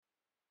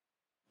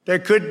There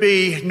could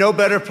be no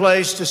better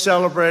place to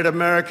celebrate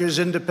America's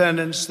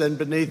independence than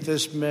beneath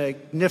this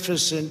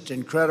magnificent,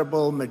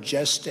 incredible,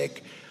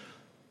 majestic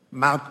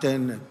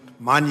mountain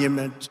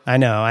monument. I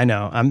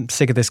know. I'm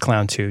sick of this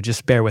clown too.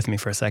 Just bear with me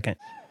for a second.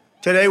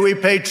 Today we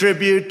pay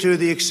tribute to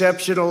the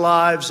exceptional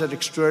lives and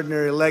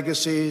extraordinary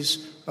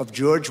legacies of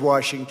George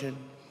Washington,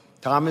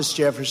 Thomas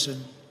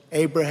Jefferson,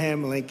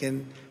 Abraham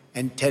Lincoln,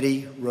 and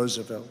Teddy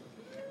Roosevelt.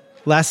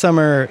 Last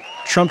summer,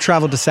 Trump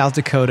traveled to South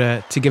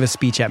Dakota to give a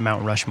speech at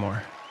Mount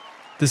Rushmore.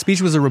 The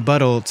speech was a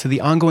rebuttal to the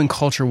ongoing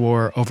culture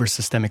war over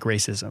systemic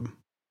racism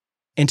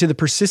and to the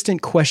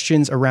persistent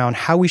questions around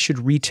how we should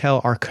retell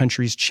our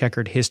country's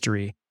checkered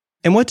history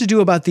and what to do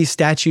about these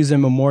statues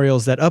and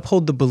memorials that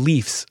uphold the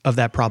beliefs of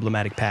that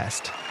problematic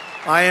past.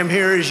 I am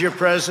here as your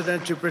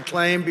president to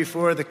proclaim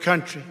before the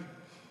country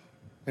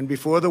and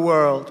before the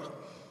world,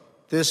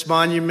 this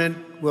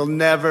monument will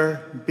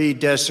never be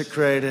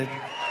desecrated.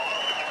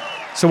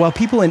 So while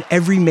people in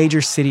every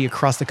major city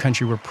across the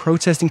country were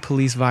protesting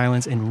police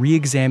violence and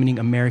re-examining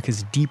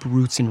America's deep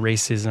roots in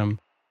racism,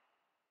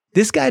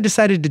 this guy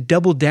decided to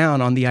double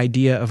down on the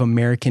idea of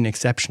American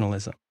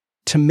exceptionalism,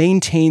 to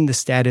maintain the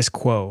status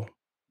quo,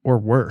 or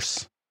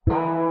worse. These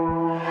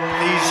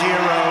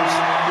heroes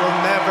will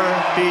never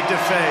be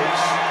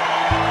defaced.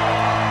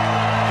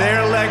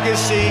 Their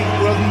legacy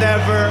will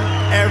never,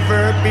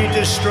 ever be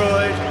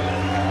destroyed.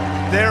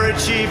 Their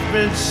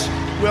achievements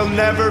will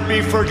never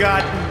be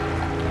forgotten.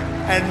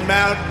 And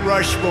Mount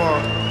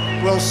Rushmore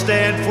will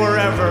stand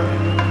forever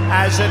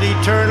as an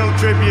eternal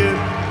tribute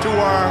to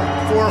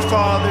our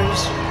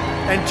forefathers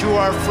and to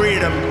our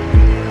freedom.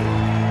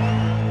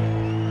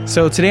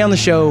 So today on the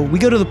show, we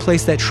go to the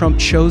place that Trump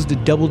chose to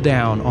double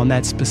down on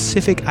that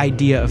specific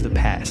idea of the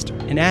past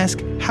and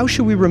ask, how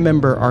should we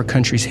remember our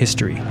country's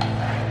history?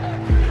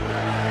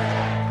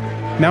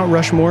 Mount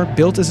Rushmore,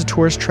 built as a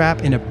tourist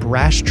trap and a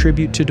brash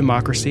tribute to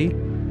democracy,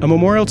 a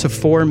memorial to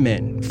 4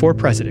 men, 4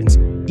 presidents,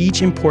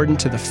 each important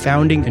to the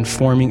founding and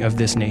forming of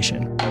this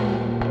nation.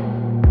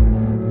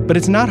 But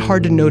it's not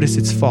hard to notice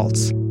its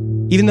faults.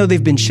 Even though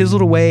they've been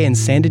chiseled away and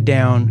sanded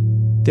down,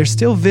 they're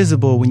still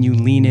visible when you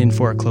lean in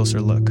for a closer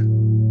look.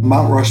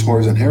 Mount Rushmore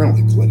is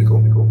inherently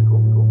political.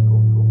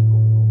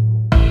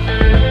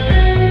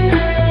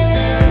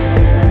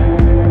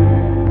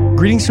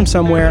 Greetings from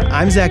somewhere,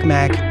 I'm Zach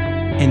Mack,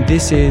 and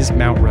this is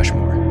Mount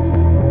Rushmore.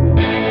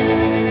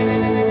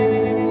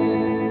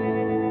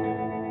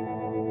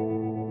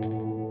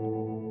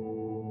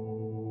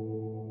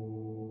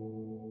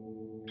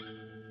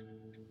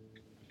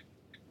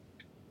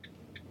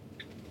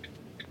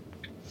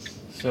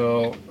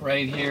 So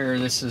right here,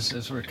 this is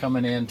as we're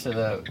coming into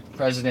the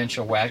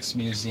Presidential Wax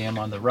Museum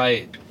on the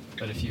right.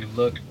 But if you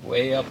look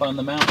way up on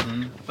the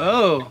mountain,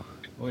 oh,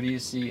 what do you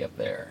see up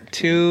there?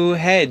 2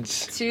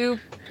 heads.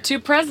 Two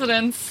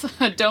presidents.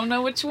 I don't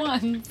know which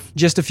ones.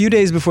 Just a few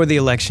days before the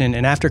election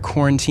and after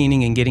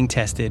quarantining and getting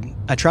tested,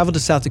 I traveled to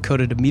South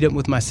Dakota to meet up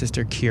with my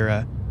sister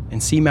Kira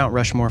and see Mount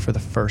Rushmore for the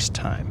first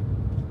time.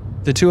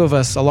 The two of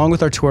us, along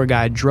with our tour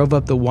guide, drove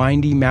up the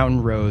windy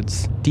mountain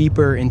roads,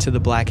 deeper into the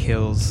Black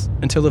Hills,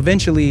 until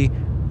eventually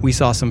we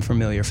saw some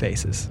familiar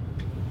faces.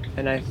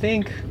 And I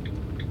think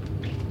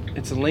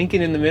it's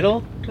Lincoln in the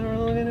middle that we're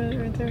looking at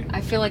right there.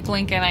 I feel like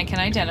Lincoln I can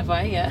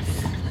identify, yes.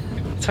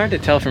 It's hard to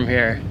tell from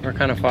here. We're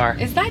kind of far.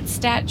 Is that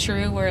stat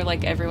true where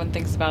like everyone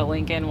thinks about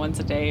Lincoln once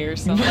a day or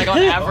something? Like on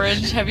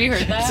average? Have you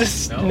heard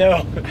that?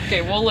 No.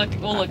 Okay, we'll look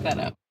that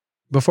up.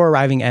 Before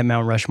arriving at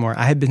Mount Rushmore,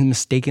 I had been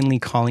mistakenly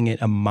calling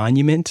it a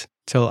monument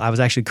till I was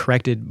actually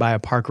corrected by a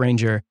park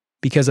ranger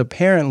because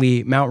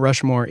apparently Mount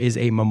Rushmore is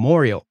a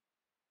memorial.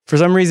 For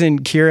some reason,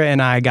 Kira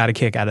and I got a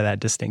kick out of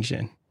that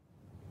distinction.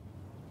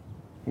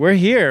 We're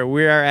here.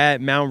 We are at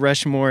Mount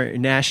Rushmore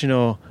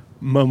National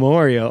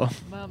Memorial.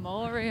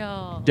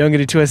 Don't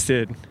get it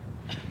twisted.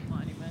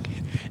 Monument.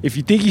 If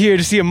you think you're here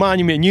to see a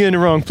monument, you're in the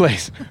wrong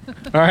place.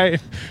 All right?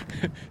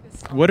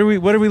 What are we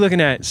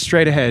looking at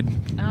straight ahead?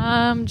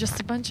 Just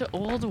a bunch of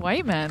old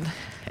white men,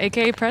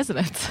 aka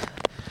presidents.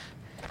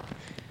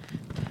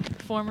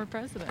 Former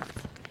presidents.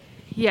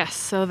 Yes,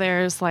 so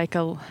there's like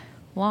a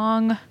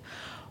long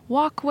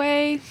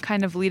walkway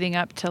kind of leading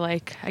up to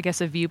like, I guess,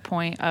 a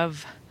viewpoint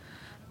of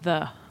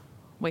the,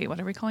 what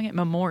are we calling it?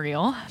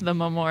 Memorial. The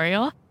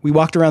memorial. We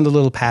walked around the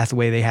little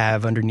pathway they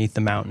have underneath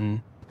the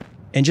mountain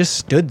and just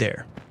stood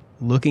there,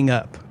 looking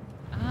up.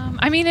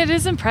 I mean, it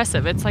is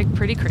impressive. It's like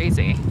pretty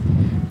crazy.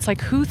 It's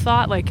like, who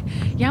thought like,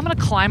 yeah, I'm going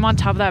to climb on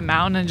top of that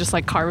mountain and just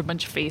like carve a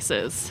bunch of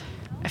faces.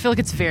 I feel like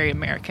it's very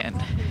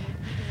American.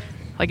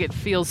 Like it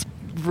feels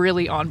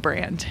really on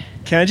brand.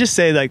 Can I just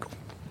say, like,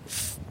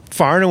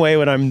 far and away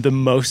what I'm the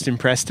most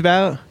impressed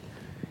about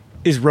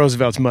is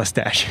Roosevelt's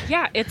mustache.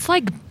 Yeah, it's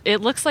like,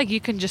 it looks like you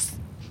can just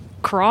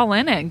crawl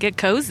in it and get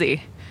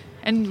cozy.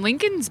 And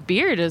Lincoln's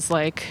beard is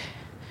like,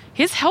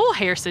 his whole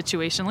hair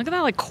situation, look at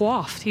that, like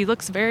coiffed. He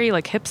looks very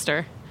like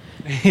hipster.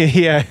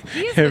 Yeah,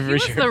 he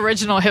was the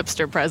original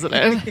hipster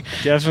president.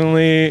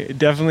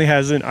 Definitely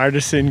has an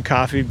artisan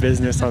coffee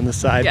business on the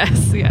side.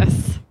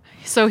 Yes.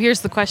 So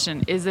here's the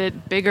question. Is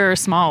it bigger or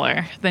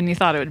smaller than you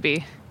thought it would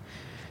be?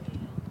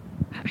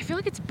 I feel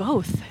like it's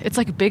both. It's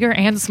like bigger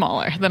and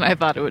smaller than I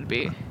thought it would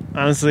be.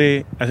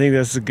 Honestly, I think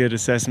that's a good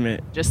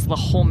assessment. Just the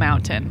whole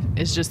mountain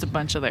is just a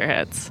bunch of their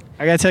heads.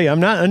 I gotta tell you, I'm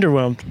not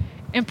underwhelmed.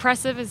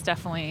 Impressive is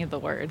definitely the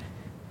word.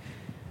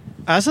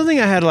 I also think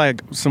I had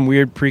like some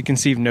weird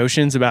preconceived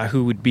notions about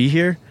who would be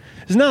here.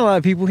 There's not a lot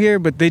of people here,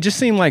 but they just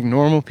seem like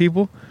normal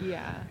people.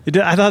 Yeah.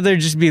 I thought there'd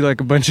just be like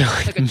a bunch of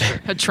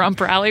Like a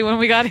Trump rally when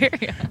we got here.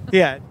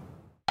 Yeah.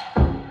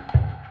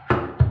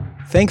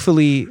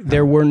 Thankfully,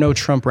 there were no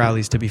Trump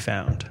rallies to be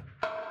found.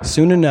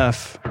 Soon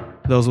enough,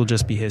 those will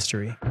just be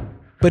history.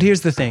 But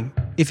here's the thing.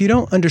 If you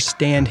don't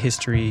understand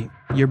history,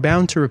 you're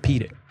bound to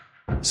repeat it.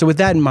 So with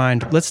that in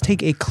mind, let's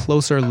take a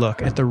closer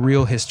look at the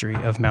real history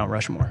of Mount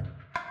Rushmore.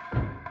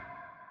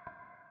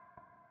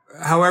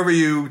 However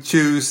you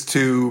choose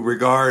to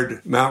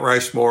regard Mount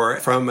Rushmore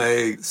from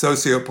a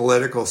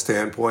socio-political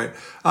standpoint,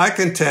 I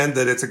contend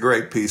that it's a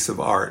great piece of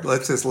art.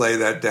 Let's just lay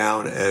that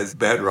down as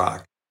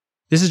bedrock.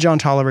 This is John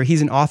Tolliver.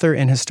 He's an author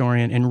and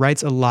historian and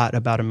writes a lot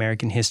about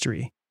American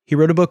history. He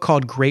wrote a book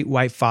called Great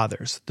White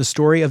Fathers, the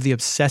story of the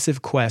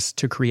obsessive quest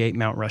to create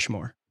Mount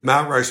Rushmore.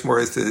 Mount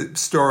Rushmore is the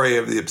story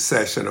of the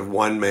obsession of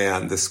one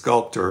man, the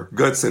sculptor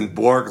Gutzon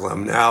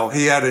Borglum. Now,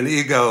 he had an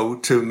ego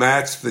to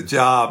match the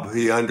job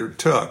he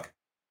undertook.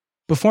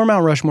 Before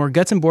Mount Rushmore,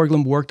 Gutzon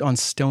Borglum worked on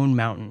Stone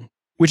Mountain,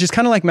 which is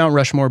kind of like Mount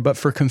Rushmore, but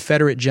for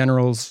Confederate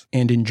generals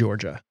and in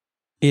Georgia.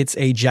 It's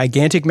a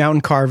gigantic mountain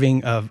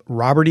carving of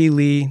Robert E.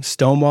 Lee,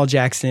 Stonewall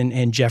Jackson,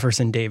 and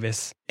Jefferson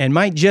Davis, and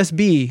might just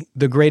be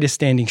the greatest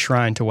standing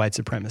shrine to white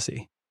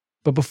supremacy.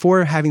 But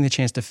before having the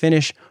chance to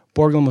finish,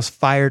 Borglum was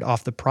fired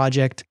off the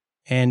project,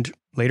 and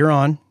later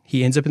on,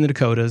 he ends up in the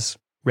Dakotas,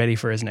 ready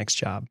for his next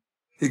job.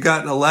 He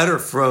got a letter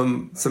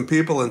from some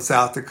people in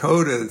South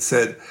Dakota that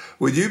said,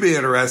 would you be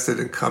interested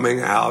in coming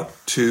out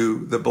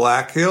to the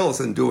Black Hills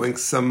and doing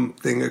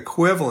something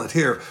equivalent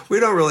here? We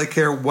don't really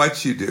care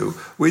what you do.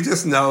 We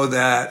just know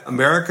that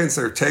Americans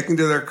are taking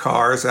to their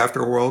cars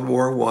after World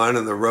War I,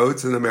 and the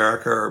roads in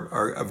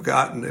America have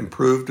gotten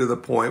improved to the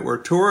point where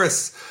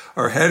tourists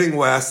are heading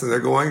west and they're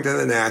going to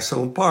the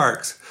national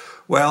parks.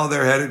 Well,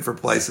 they're headed for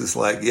places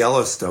like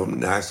Yellowstone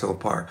National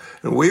Park.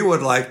 And we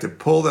would like to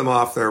pull them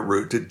off their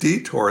route, to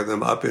detour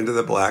them up into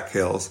the Black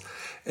Hills.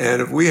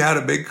 And if we had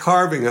a big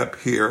carving up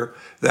here,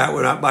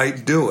 that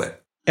might do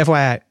it.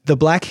 FYI, the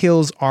Black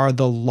Hills are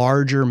the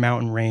larger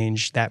mountain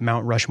range that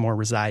Mount Rushmore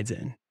resides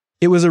in.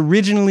 It was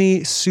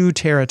originally Sioux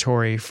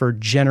territory for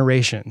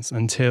generations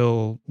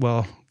until,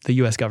 well, the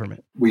U.S.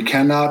 government. We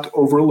cannot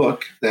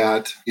overlook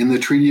that in the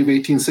Treaty of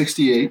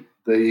 1868,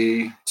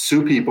 the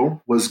Sioux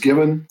people was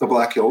given the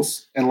Black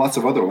Hills and lots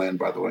of other land,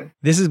 by the way.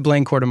 This is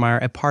Blaine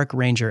Kortemeyer, a park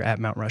ranger at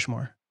Mount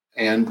Rushmore.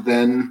 And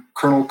then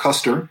Colonel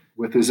Custer,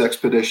 with his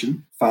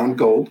expedition, found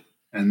gold,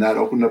 and that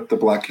opened up the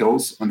Black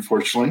Hills,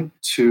 unfortunately,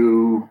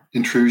 to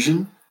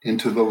intrusion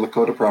into the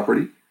Lakota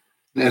property.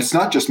 And it's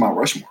not just Mount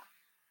Rushmore.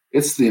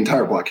 It's the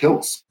entire Black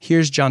Hills.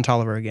 Here's John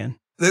Tolliver again.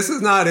 This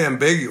is not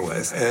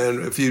ambiguous,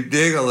 and if you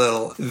dig a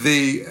little,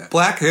 the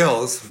Black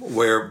Hills,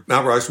 where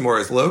Mount Rushmore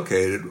is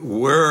located,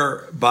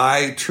 were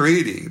by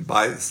treaty,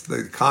 by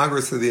the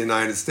Congress of the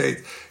United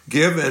States,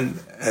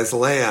 given as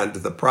land,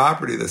 the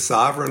property, the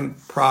sovereign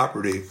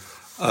property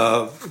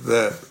of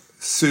the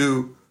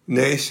Sioux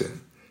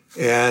Nation.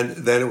 And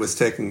then it was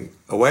taken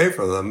away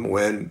from them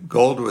when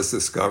gold was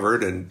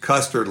discovered, and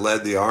Custer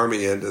led the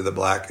army into the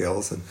Black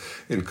Hills and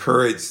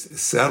encouraged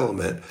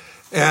settlement.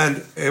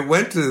 And it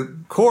went to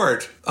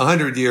court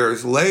 100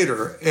 years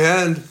later,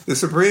 and the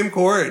Supreme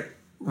Court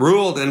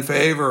ruled in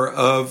favor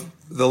of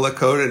the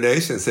Lakota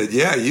Nation, said,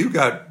 yeah, you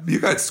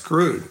got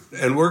screwed,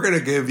 and we're going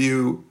to give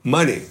you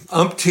money,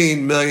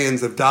 umpteen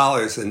millions of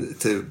dollars, and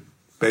to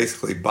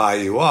basically buy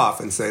you off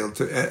and say,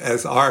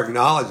 as our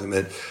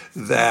acknowledgement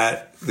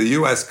that the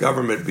U.S.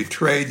 government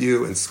betrayed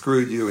you and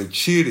screwed you and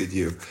cheated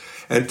you.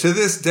 And to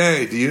this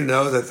day, do you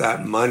know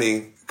that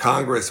money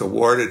Congress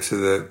awarded to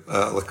the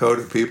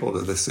Lakota people,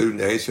 to the Sioux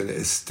Nation,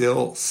 is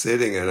still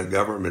sitting in a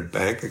government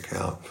bank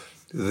account?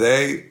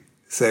 They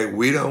say,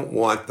 we don't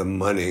want the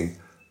money,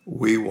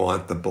 we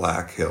want the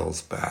Black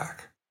Hills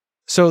back.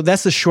 So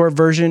that's the short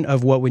version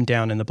of what went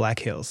down in the Black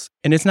Hills.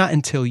 And it's not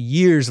until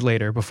years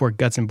later before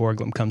Gutzon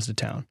Borglum comes to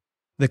town.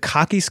 The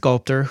cocky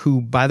sculptor,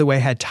 who, by the way,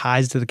 had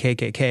ties to the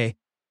KKK,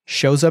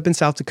 shows up in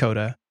South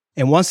Dakota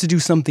and wants to do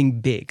something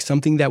big,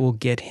 something that will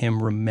get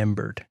him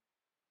remembered.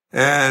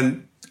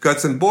 And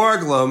Gutzon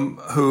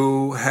Borglum,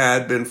 who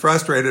had been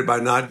frustrated by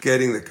not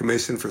getting the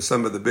commission for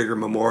some of the bigger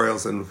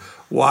memorials in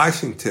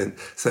Washington,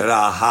 said,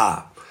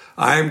 aha,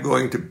 I'm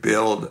going to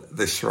build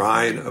the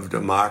shrine of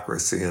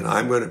democracy, and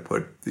I'm going to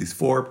put these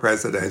 4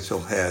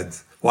 presidential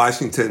heads,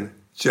 Washington,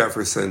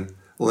 Jefferson,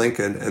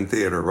 Lincoln, and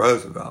Theodore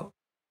Roosevelt.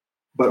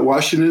 But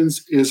Washington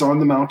is on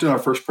the mountain, our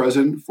first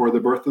president for the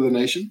birth of the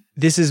nation.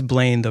 This is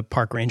Blaine, the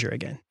park ranger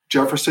again.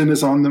 Jefferson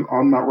is on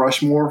Mount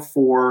Rushmore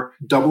for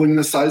doubling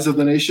the size of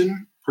the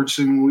nation,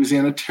 purchasing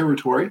Louisiana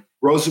territory.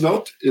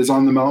 Roosevelt is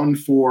on the mountain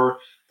for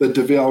the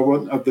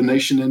development of the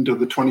nation into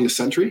the 20th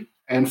century.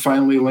 And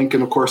finally,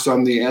 Lincoln, of course,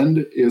 on the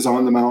end, is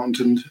on the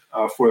mountain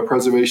for the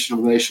preservation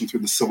of the nation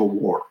through the Civil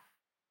War.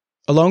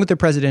 Along with their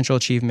presidential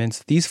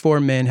achievements, these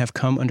 4 men have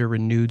come under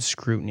renewed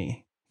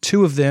scrutiny.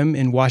 2 of them,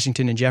 in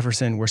Washington and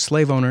Jefferson, were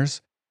slave owners,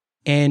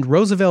 and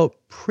Roosevelt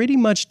pretty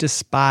much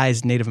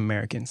despised Native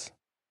Americans.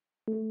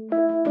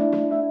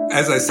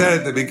 As I said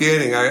at the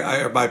beginning,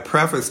 I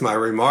preface my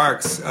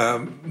remarks,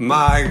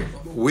 my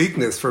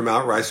weakness for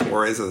Mount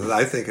Rushmore is that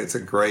I think it's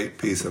a great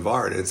piece of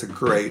art. It's a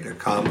great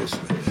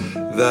accomplishment.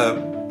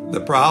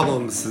 The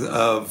problems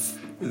of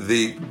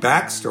the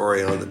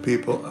backstory on the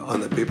people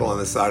on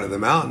the side of the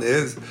mountain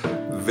is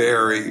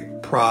very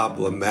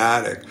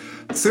problematic.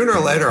 Sooner or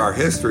later, our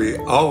history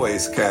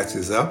always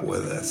catches up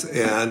with us,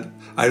 and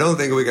I don't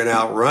think we can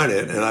outrun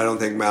it, and I don't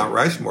think Mount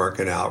Rushmore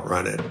can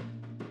outrun it.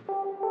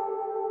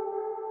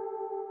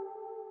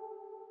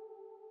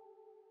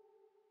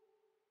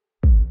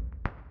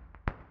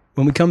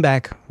 When we come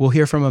back, we'll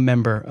hear from a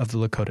member of the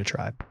Lakota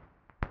tribe.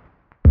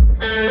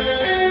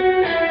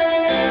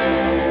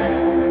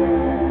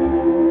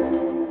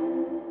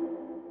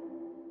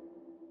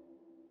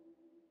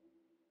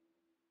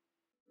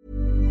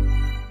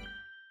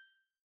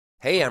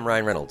 Hey, I'm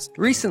Ryan Reynolds.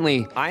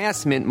 Recently, I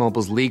asked Mint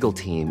Mobile's legal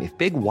team if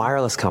big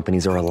wireless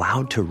companies are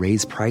allowed to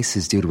raise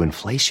prices due to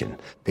inflation.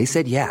 They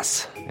said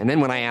yes. And then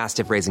when I asked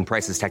if raising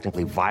prices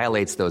technically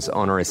violates those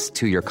onerous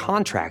 2-year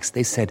contracts,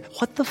 they said,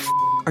 "What the f***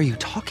 are you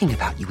talking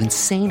about, you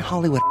insane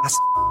Hollywood ass?"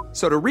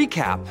 So to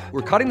recap,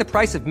 we're cutting the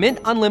price of Mint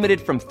Unlimited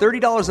from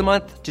 $30 a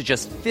month to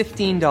just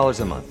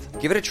 $15 a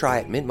month. Give it a try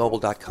at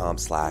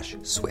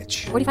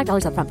mintmobile.com/switch.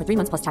 $45 up front for 3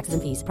 months plus taxes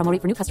and fees. Promo rate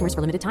for new customers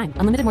for limited time.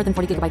 Unlimited more than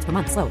 40 gigabytes per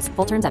month. Slows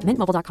full terms at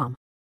mintmobile.com.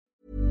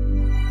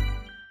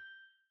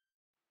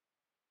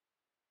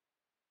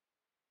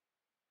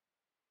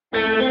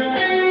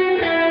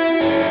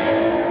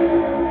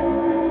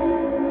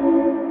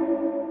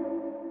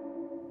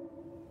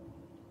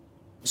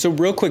 So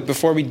real quick,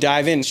 before we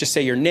dive in, just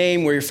say your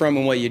name, where you're from,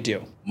 and what you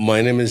do.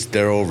 My name is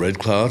Darryl Red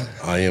Cloud.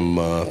 I am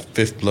a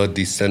fifth blood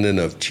descendant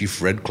of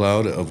Chief Red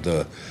Cloud of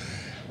the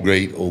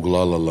great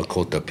Oglala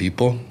Lakota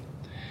people.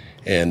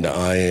 And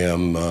I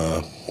am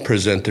a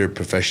presenter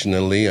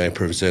professionally. I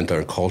present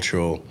our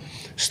cultural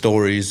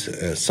stories,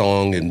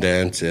 song and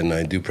dance, and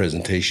I do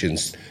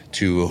presentations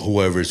to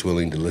whoever is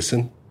willing to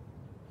listen.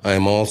 I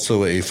am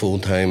also a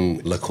full-time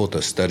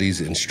Lakota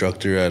studies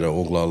instructor at the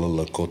Oglala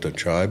Lakota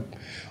tribe,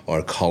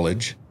 our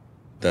college.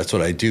 That's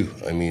what I do.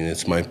 I mean,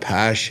 it's my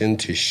passion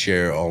to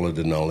share all of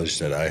the knowledge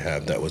that I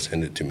have that was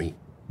handed to me.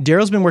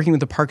 Darryl's been working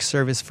with the Park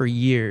Service for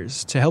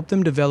years to help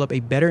them develop a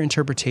better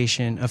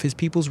interpretation of his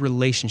people's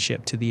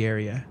relationship to the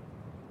area.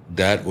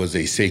 That was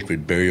a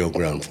sacred burial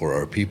ground for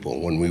our people.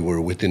 When we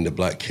were within the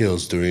Black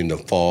Hills during the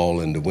fall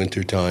and the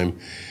winter time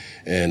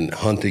and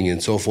hunting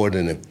and so forth,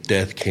 and if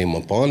death came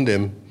upon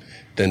them,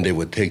 then they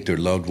would take their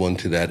loved one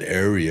to that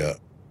area.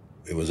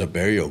 It was a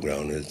burial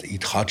ground. It's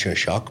Itacha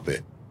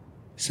Shakbe.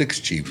 Six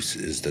Chiefs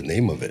is the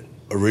name of it,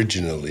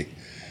 originally,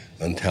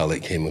 until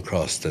it came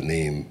across the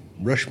name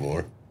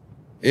Rushmore.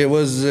 It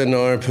was in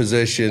our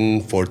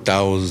possession for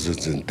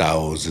thousands and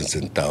thousands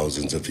and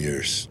thousands of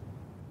years.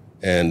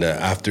 And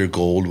after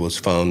gold was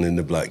found in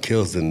the Black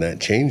Hills, then that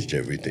changed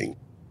everything.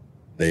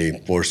 They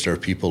forced our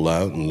people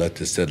out and let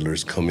the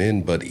settlers come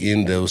in. But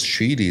in those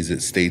treaties,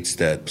 it states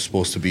that there's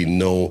supposed to be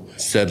no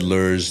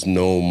settlers,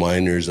 no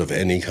miners of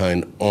any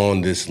kind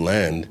on this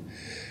land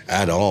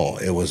at all.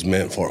 It was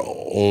meant for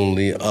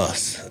only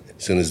us.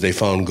 As soon as they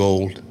found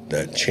gold,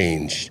 that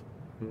changed.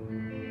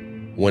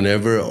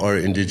 Whenever our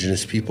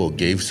indigenous people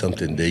gave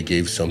something, they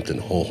gave something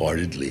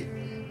wholeheartedly.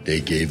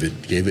 They gave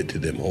it to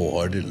them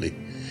wholeheartedly.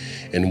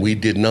 And we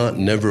did not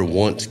never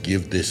once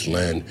give this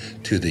land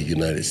to the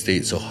United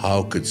States. So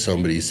how could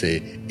somebody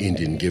say,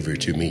 Indian giver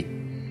to me?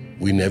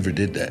 We never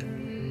did that.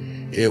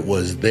 It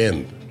was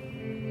them.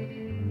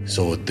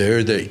 So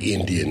they're the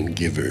Indian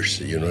givers,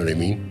 you know what I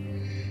mean?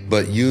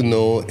 But you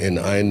know and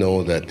I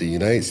know that the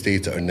United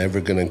States are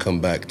never going to come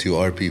back to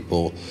our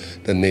people,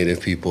 the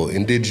Native people,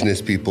 indigenous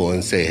people,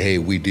 and say, hey,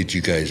 we did you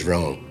guys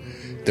wrong.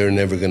 They're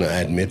never going to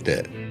admit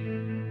that.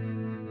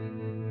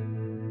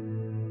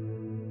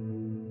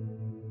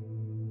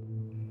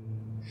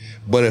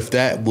 But if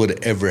that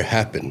would ever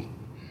happen,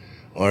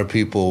 our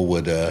people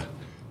would,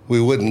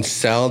 we wouldn't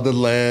sell the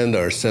land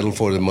or settle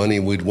for the money.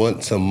 We'd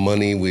want some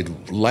money.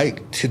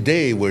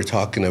 Today we're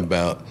talking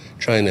about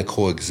trying to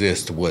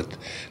coexist with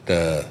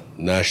the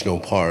national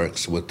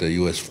parks, with the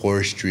U.S.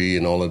 forestry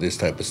and all of this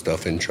type of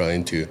stuff, and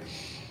trying to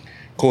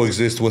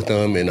coexist with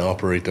them and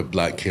operate the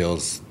Black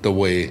Hills the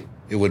way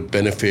it would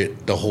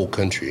benefit the whole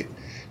country.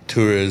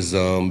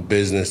 Tourism,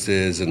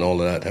 businesses, and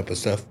all of that type of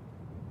stuff.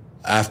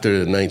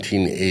 After the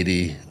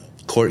 1980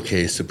 court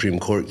case, Supreme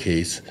Court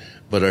case,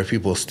 but our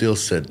people still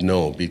said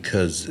no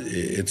because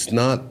it's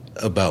not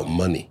about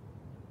money.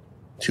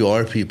 To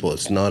our people,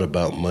 it's not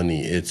about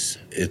money. It's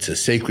a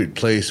sacred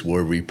place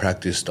where we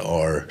practiced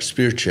our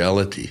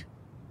spirituality.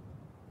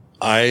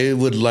 I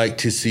would like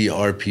to see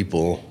our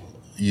people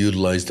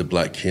utilize the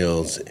Black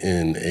Hills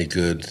in a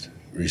good,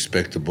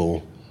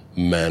 respectable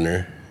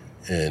manner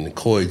and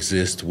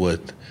coexist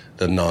with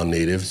the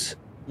non-natives.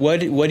 What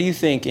do you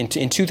think in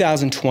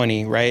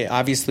 2020, right?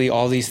 Obviously,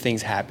 all these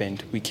things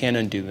happened. We can't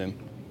undo them.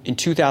 in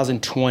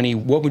 2020,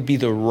 what would be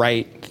the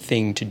right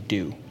thing to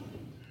do?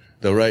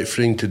 The right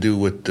thing to do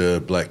with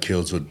the Black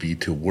Hills would be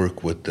to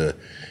work with the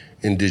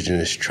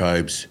indigenous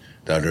tribes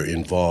that are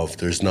involved.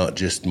 There's not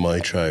just my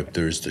tribe.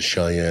 There's the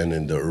Cheyenne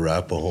and the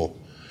Arapaho.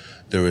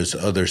 There is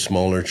other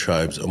smaller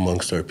tribes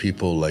amongst our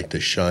people, like the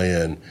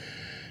Cheyenne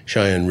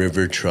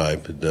River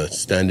tribe, the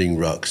Standing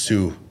Rock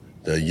Sioux,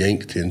 the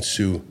Yankton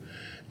Sioux.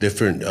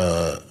 Different,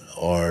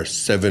 our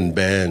 7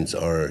 bands,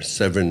 our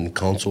 7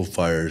 council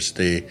fires,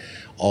 they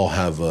all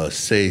have a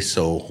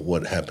say-so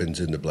what happens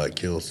in the Black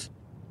Hills.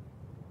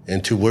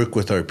 And to work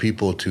with our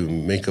people to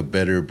make a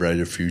better,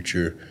 brighter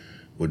future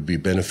would be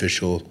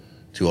beneficial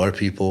to our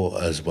people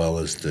as well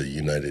as the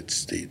United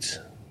States.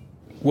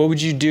 What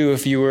would you do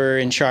if you were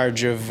in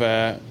charge of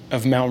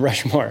Mount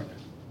Rushmore?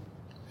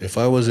 If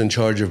I was in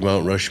charge of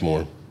Mount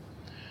Rushmore,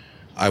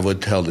 I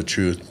would tell the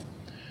truth.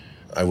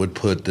 I would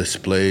put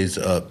displays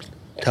up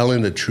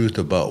telling the truth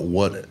about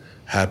what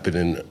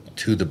happened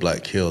to the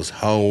Black Hills.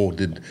 How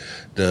did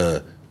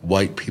the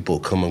white people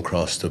come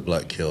across the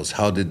Black Hills?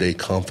 How did they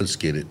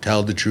confiscate it?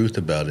 Tell the truth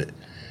about it.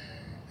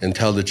 And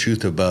tell the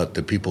truth about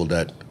the people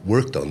that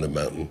worked on the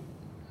mountain.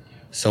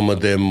 Some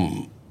of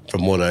them,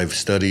 from what I've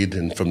studied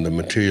and from the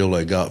material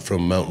I got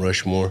from Mount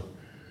Rushmore,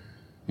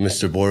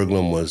 Mr.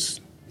 Borglum was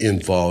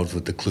involved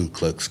with the Ku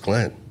Klux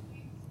Klan.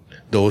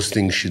 Those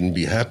things shouldn't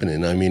be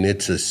happening. I mean,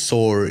 it's a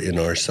sore in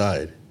our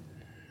side.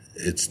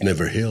 It's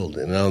never healed,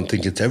 and I don't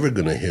think it's ever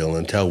going to heal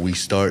until we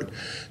start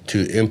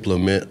to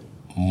implement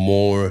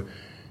more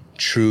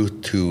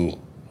truth to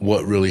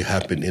what really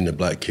happened in the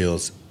Black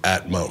Hills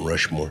at Mount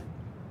Rushmore.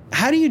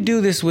 How do you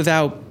do this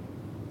without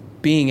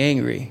being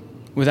angry,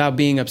 without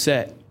being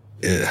upset?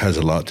 It has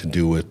a lot to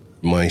do with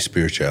my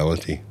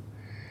spirituality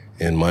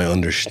and my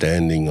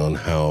understanding on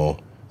how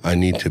I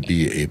need to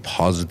be a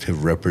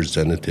positive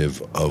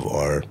representative of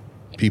our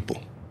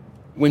people.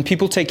 When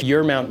people take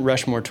your Mount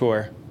Rushmore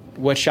tour,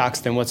 what shocks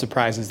them? What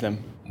surprises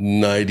them?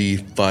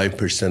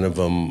 95% of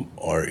them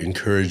are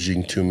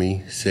encouraging to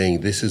me,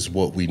 saying, this is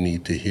what we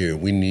need to hear.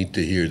 We need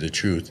to hear the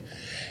truth.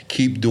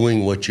 Keep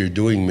doing what you're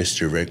doing,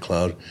 Mr. Red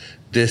Cloud.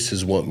 This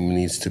is what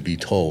needs to be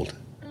told.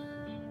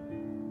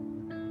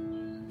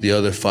 The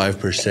other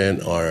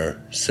 5%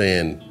 are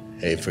saying,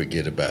 hey,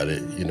 forget about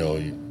it. You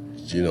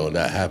know,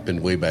 that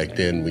happened way back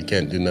then. We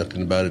can't do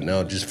nothing about it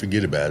now. Just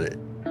forget about it.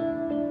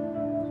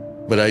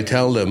 But I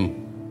tell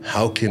them,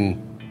 how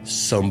can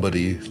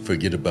somebody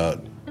forget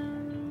about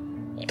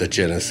the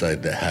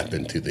genocide that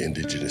happened to the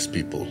indigenous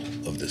people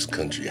of this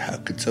country? How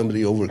could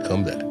somebody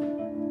overcome that?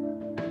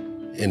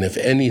 And if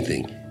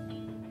anything,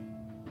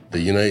 the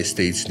United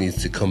States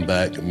needs to come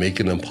back, make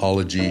an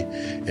apology,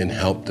 and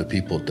help the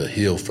people to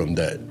heal from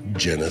that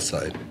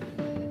genocide.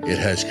 It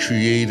has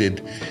created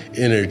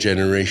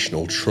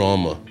intergenerational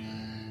trauma,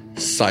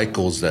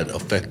 cycles that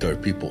affect our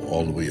people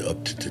all the way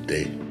up to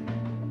today.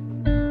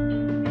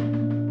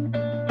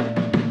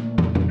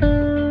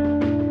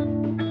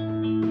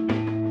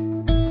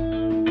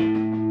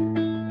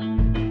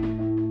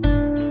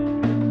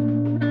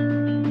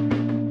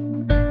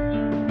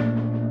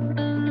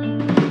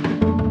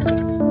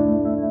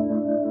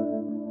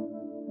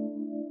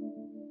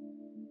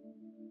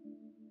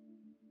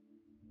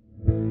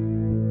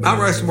 Mount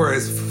Rushmore,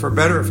 is, for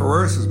better or for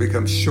worse, has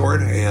become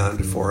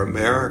shorthand for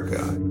America.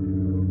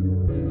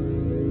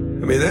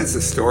 I mean, that's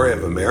the story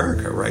of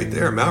America right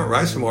there. Mount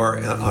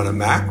Rushmore, on a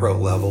macro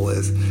level,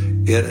 is,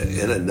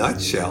 in a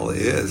nutshell,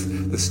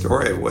 is the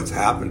story of what's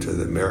happened to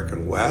the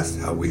American West,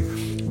 how we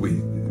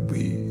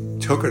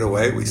took it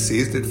away, we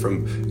seized it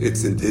from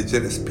its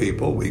indigenous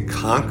people, we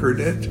conquered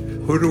it.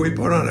 Who do we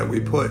put on it?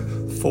 We put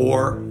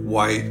 4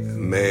 white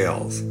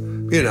males.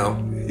 You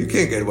know, you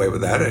can't get away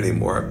with that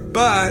anymore.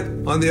 But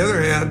on the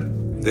other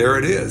hand, there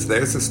it is.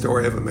 There's the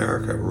story of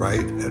America right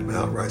at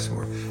Mount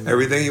Rushmore.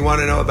 Everything you want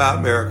to know about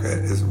America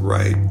is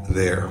right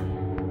there.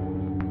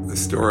 The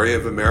story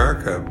of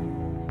America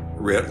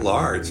writ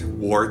large,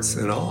 warts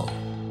and all.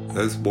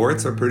 Those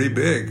warts are pretty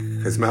big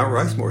because Mount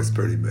Rushmore is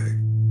pretty big.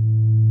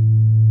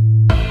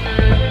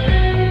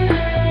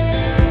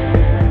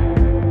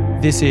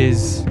 This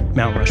is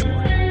Mount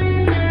Rushmore.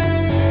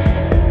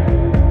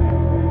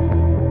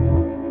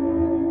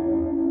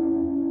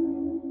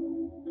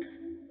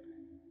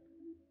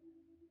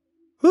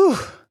 Whew.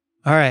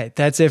 All right,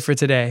 that's it for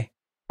today.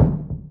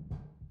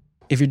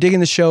 If you're digging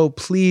the show,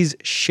 please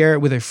share it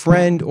with a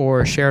friend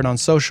or share it on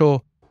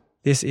social.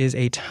 This is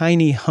a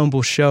tiny,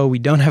 humble show. We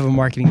don't have a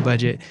marketing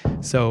budget,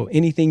 so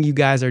anything you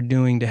guys are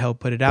doing to help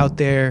put it out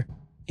there,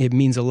 it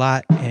means a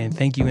lot, and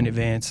thank you in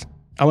advance.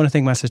 I want to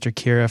thank my sister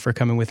Kira for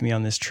coming with me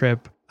on this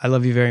trip. I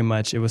love you very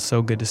much. It was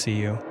so good to see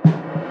you.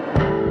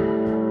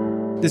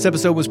 This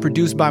episode was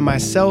produced by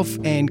myself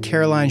and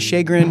Caroline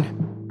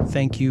Shagrin.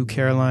 Thank you,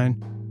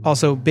 Caroline.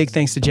 Also, big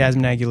thanks to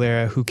Jasmine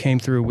Aguilera, who came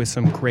through with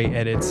some great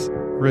edits.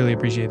 Really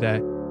appreciate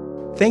that.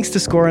 Thanks to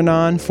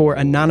Scoranon for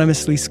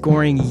anonymously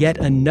scoring yet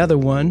another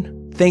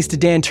one. Thanks to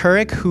Dan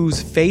Turek,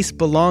 whose face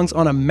belongs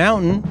on a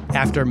mountain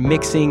after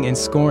mixing and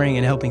scoring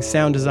and helping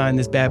sound design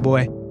this bad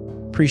boy.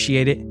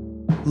 Appreciate it.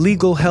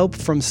 Legal help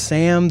from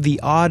Sam the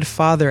Odd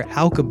Father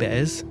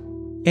Alcabez.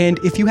 And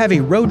if you have a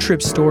road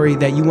trip story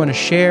that you want to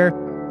share,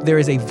 there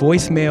is a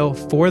voicemail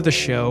for the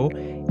show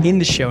in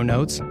the show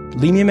notes.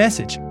 Leave me a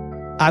message.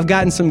 I've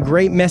gotten some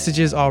great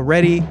messages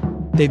already.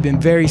 They've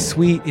been very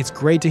sweet. It's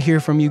great to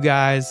hear from you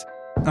guys.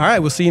 All right,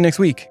 we'll see you next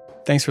week.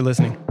 Thanks for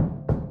listening.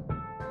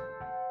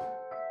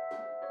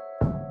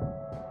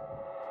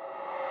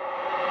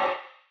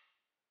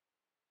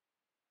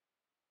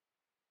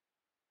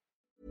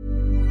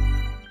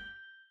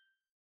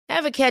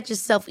 Ever catch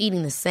yourself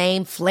eating the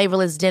same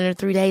flavorless dinner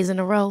 3 days in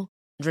a row?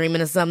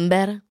 Dreaming of something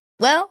better?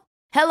 Well,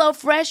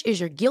 HelloFresh is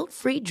your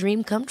guilt-free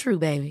dream come true,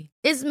 baby.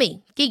 It's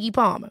me, Keke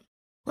Palmer.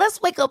 Let's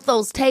wake up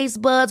those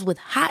taste buds with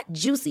hot,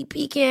 juicy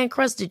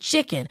pecan-crusted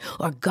chicken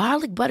or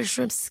garlic butter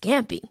shrimp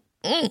scampi.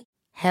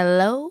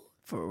 Hello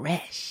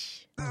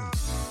Fresh.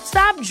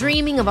 Stop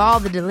dreaming of all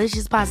the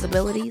delicious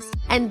possibilities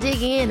and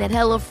dig in at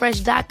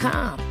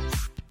HelloFresh.com.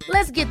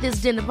 Let's get this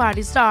dinner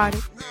party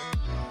started.